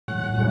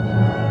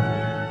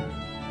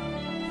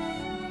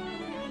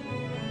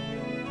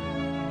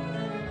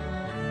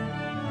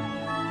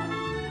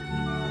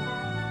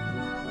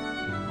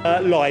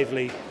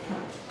Lively.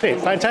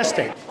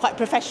 Fantastic. Quite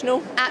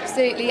professional.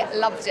 Absolutely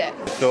loved it.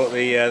 Thought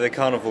the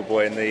carnival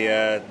boy and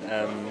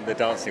the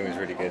dancing was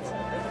really good.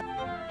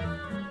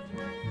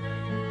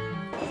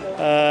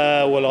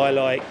 Well, I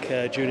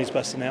like Junie's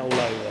Busting Out All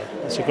Over.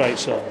 It's a great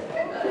song.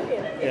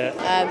 Yeah.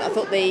 I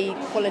thought the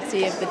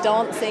quality of the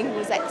dancing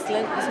was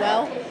excellent as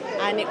well,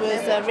 and it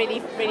was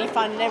really, really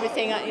fun and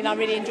everything. I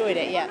really enjoyed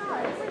it. Yeah.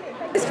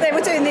 They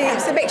were doing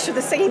it's a mixture of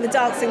the singing, the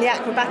dancing, the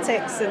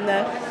acrobatics, and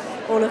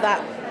all of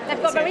that.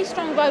 They've got very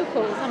strong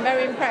vocals. I'm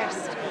very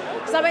impressed.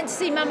 Because I went to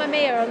see Mamma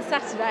Mia on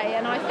Saturday,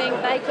 and I think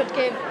they could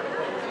give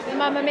the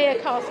Mamma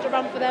Mia cast a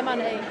run for their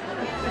money.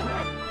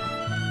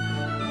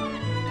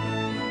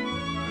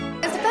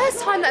 It's the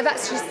first time that I've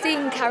actually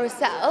seen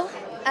Carousel.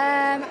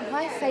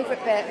 My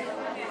favourite bit,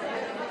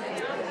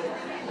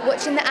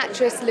 watching the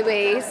actress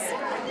Louise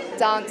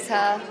dance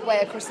her way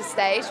across the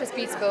stage was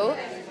beautiful.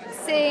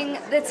 Seeing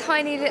the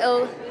tiny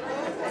little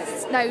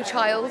snow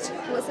child,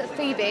 what was it,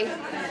 Phoebe?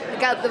 The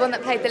girl, the one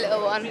that played the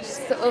little one,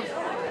 just sort of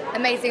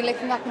amazing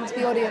looking up into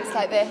the audience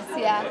like this,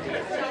 yeah.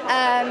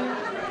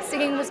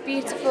 Singing was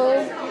beautiful,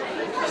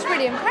 just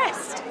really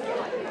impressed.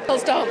 I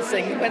was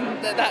dancing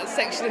when that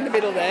section in the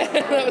middle there,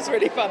 that was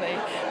really funny.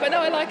 But no,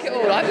 I like it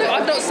all.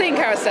 I've not seen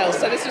Carousel,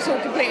 so this was all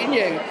completely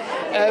new.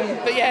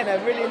 But yeah,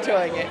 no, really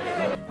enjoying it.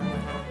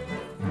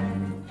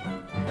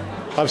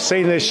 I've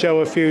seen this show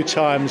a few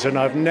times and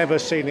I've never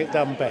seen it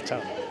done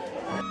better.